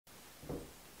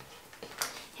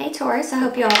Hey Taurus, I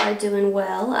hope y'all are doing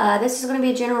well. This is going to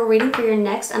be a general reading for your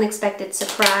next unexpected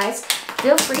surprise.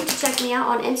 Feel free to check me out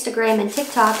on Instagram and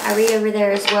TikTok. I read over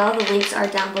there as well. The links are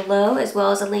down below, as well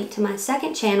as a link to my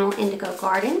second channel, Indigo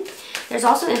Garden. There's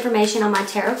also information on my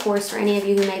tarot course for any of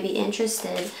you who may be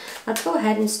interested. Let's go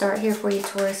ahead and start here for you,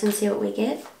 Taurus, and see what we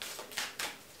get.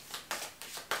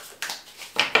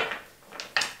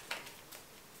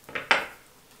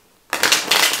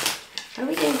 What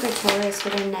are we doing for Taurus for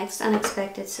their next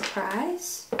unexpected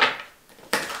surprise?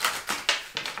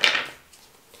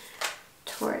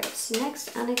 Taurus,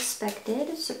 next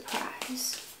unexpected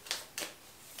surprise.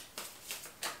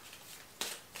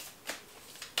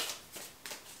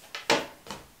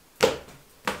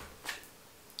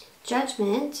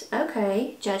 Judgment.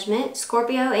 Okay, Judgment.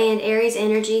 Scorpio and Aries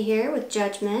energy here with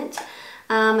Judgment.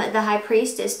 The High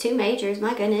Priestess, two majors,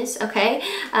 my goodness, okay.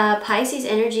 Pisces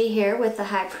energy here with the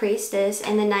High Priestess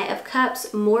and the Knight of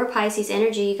Cups, more Pisces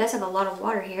energy. You guys have a lot of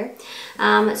water here.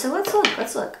 So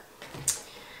let's look.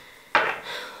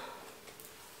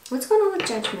 What's going on with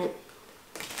Judgment?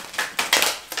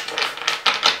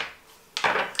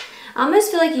 I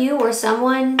almost feel like you or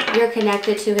someone you're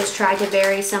connected to has tried to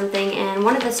bury something, and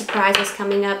one of the surprises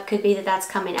coming up could be that that's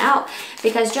coming out,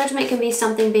 because Judgment can be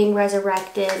something being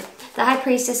resurrected. The High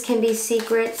Priestess can be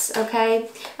secrets, okay?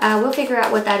 We'll figure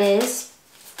out what that is.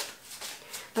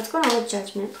 What's going on with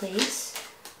Judgment, please,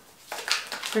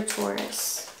 for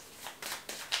Taurus?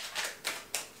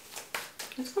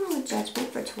 What's going on with Judgment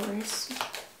for Taurus?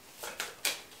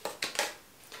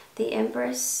 The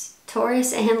Empress,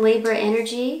 Taurus and Libra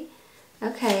energy.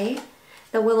 Okay.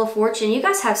 The Wheel of Fortune. You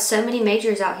guys have so many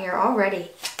majors out here already.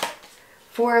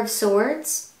 Four of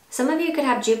Swords. Some of you could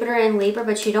have Jupiter and Libra,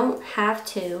 but you don't have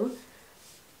to.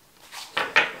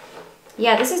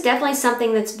 Yeah, this is definitely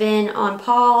something that's been on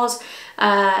pause.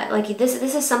 Like this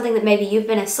is something that maybe you've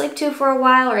been asleep to for a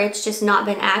while, or it's just not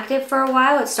been active for a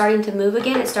while. It's starting to move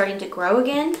again. It's starting to grow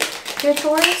again here,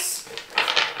 Taurus.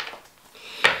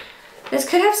 This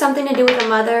could have something to do with a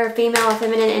mother, female or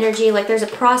feminine energy. Like there's a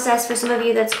process for some of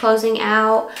you that's closing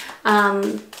out.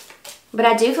 But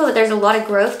I do feel that there's a lot of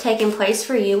growth taking place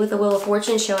for you with the Wheel of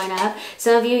Fortune showing up.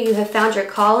 Some of you have found your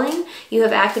calling. You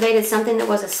have activated something that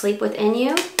was asleep within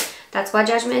you. That's why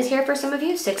Judgment is here for some of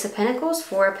you. Six of Pentacles,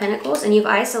 Four of Pentacles, and you've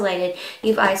isolated,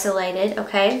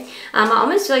 okay? I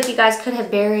almost feel like you guys could have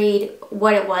buried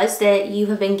what it was that you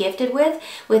have been gifted with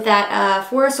that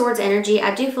Four of Swords energy.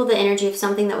 I do feel the energy of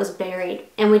something that was buried,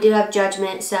 and we do have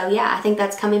Judgment, so yeah, I think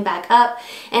that's coming back up.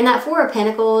 And that Four of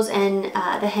Pentacles and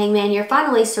the Hangman, you're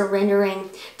finally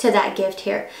surrendering to that gift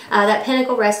here. That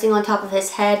pentacle resting on top of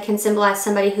his head can symbolize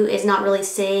somebody who is not really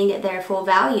seeing their full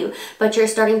value, but you're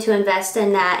starting to invest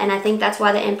in that, and I think that's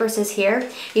why the Empress is here.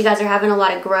 You guys are having a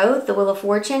lot of growth. The Wheel of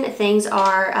Fortune, things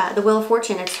are, the Wheel of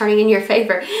Fortune is turning in your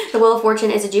favor. The Wheel of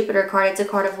Fortune is a Jupiter card. It's a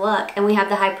card of luck. And we have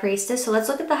the High Priestess. So let's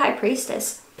look at the High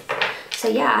Priestess. So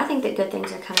yeah, I think that good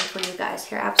things are coming for you guys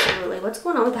here. Absolutely. What's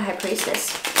going on with the High Priestess?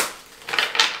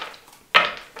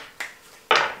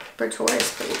 For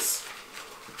Taurus, please.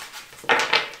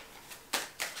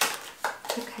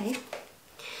 Okay.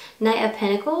 Knight of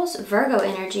Pentacles, Virgo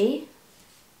energy.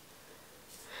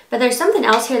 But there's something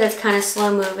else here that's kind of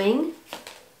slow moving.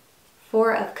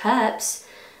 Four of Cups,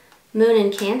 Moon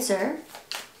in Cancer.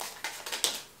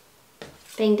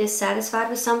 Being dissatisfied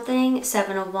with something.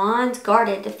 Seven of Wands,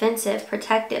 guarded, defensive,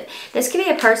 protective. This could be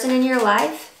a person in your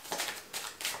life.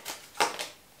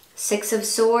 Six of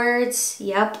Swords,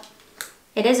 yep.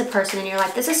 It is a person in your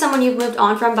life. This is someone you've moved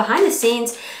on from behind the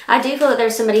scenes. I do feel that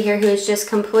there's somebody here who is just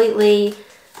completely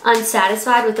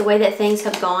unsatisfied with the way that things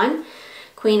have gone.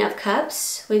 Queen of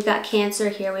Cups. We've got Cancer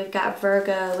here. We've got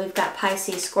Virgo. We've got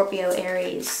Pisces, Scorpio,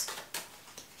 Aries,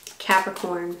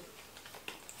 Capricorn.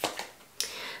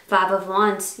 Five of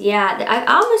Wands. Yeah,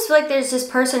 I almost feel like there's this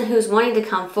person who's wanting to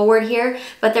come forward here,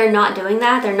 but they're not doing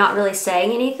that. They're not really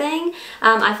saying anything.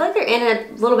 I feel like they're in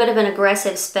a little bit of an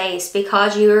aggressive space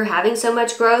because you're having so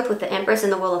much growth with the Empress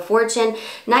and the Wheel of Fortune.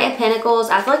 Knight of Pentacles.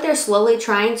 I feel like they're slowly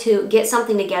trying to get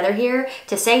something together here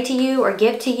to say to you or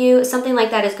give to you. Something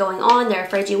like that is going on. They're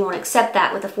afraid you won't accept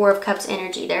that with the Four of Cups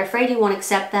energy. They're afraid you won't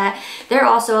accept that. They're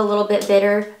also a little bit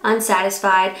bitter,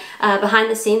 unsatisfied.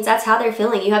 Behind the scenes, that's how they're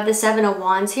feeling. You have the Seven of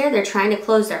Wands here. They're trying to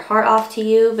close their heart off to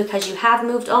you because you have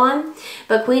moved on.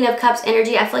 But Queen of Cups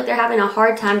energy, I feel like they're having a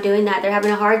hard time doing that. They're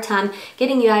having a hard time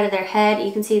getting you out of their head.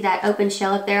 You can see that open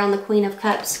shell up there on the Queen of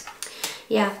Cups.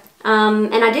 Yeah.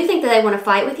 And I do think that they want to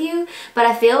fight with you, but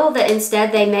I feel that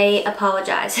instead they may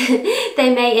apologize.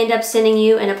 They may end up sending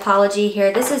you an apology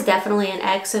here. This is definitely an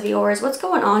ex of yours. What's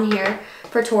going on here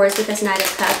for Taurus with this Knight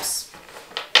of Cups?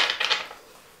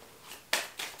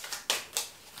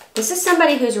 This is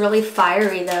somebody who's really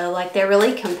fiery though, like they're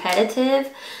really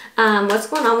competitive. What's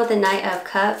going on with the Knight of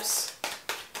Cups?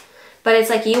 But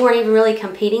it's like you weren't even really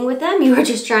competing with them. You were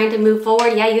just trying to move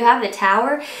forward. Yeah, you have the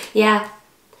Tower. Yeah.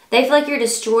 They feel like you're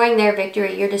destroying their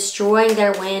victory. You're destroying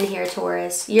their win here,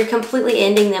 Taurus. You're completely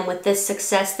ending them with this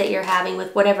success that you're having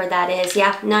with whatever that is.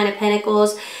 Yeah, Nine of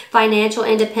Pentacles, financial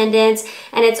independence.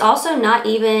 And it's also not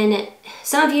even...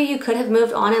 Some of you could have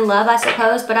moved on in love, I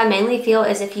suppose, but I mainly feel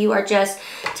as if you are just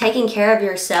taking care of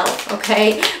yourself,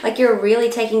 okay? Like you're really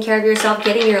taking care of yourself,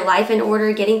 getting your life in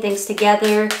order, getting things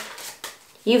together.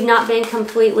 You've not been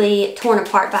completely torn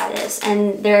apart by this,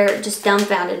 and they're just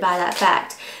dumbfounded by that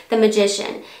fact. The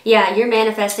Magician. Yeah, you're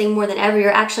manifesting more than ever.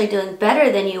 You're actually doing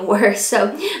better than you were.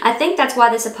 So I think that's why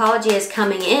this apology is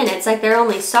coming in. It's like they're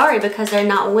only sorry because they're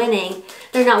not winning.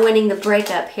 They're not winning the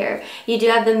breakup here. You do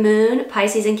have the Moon,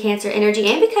 Pisces and Cancer energy,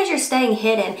 and because you're staying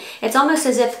hidden, it's almost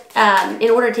as if in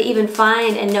order to even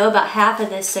find and know about half of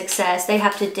this success, they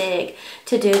have to dig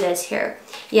to do this here.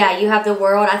 Yeah, you have the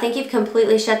World. I think you've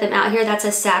completely shut them out here. That's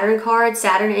a Saturn card.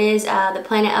 Saturn is the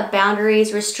planet of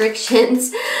boundaries,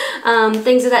 restrictions,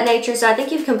 things of that nature. So I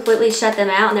think you've completely shut them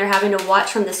out and they're having to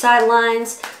watch from the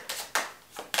sidelines.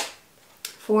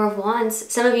 Four of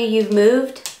Wands. Some of you, you've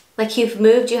moved. Like you've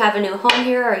moved, you have a new home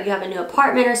here, or you have a new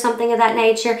apartment or something of that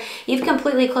nature. You've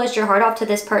completely closed your heart off to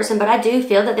this person, but I do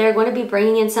feel that they're going to be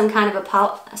bringing in some kind of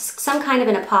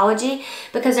an apology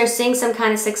because they're seeing some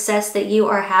kind of success that you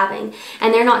are having,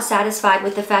 and they're not satisfied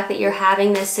with the fact that you're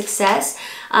having this success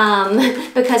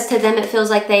because to them it feels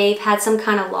like they've had some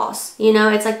kind of loss. You know,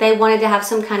 it's like they wanted to have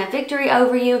some kind of victory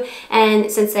over you,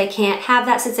 and since they can't have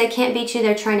that, since they can't beat you,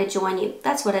 they're trying to join you.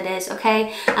 That's what it is,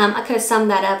 okay? I could have summed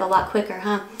that up a lot quicker,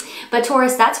 huh? But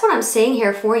Taurus, that's what I'm seeing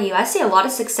here for you. I see a lot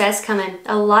of success coming,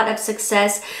 a lot of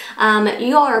success.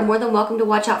 You all are more than welcome to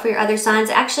watch out for your other signs.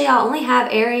 Actually, I'll only have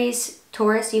Aries,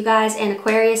 Taurus, you guys, and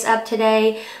Aquarius up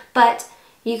today, but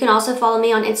you can also follow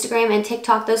me on Instagram and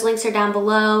TikTok. Those links are down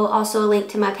below. Also a link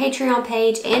to my Patreon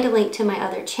page and a link to my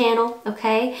other channel,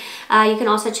 okay? You can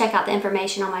also check out the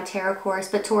information on my tarot course.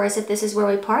 But Taurus, if this is where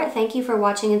we part, thank you for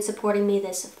watching and supporting me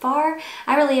this far.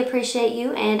 I really appreciate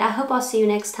you, and I hope I'll see you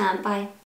next time. Bye.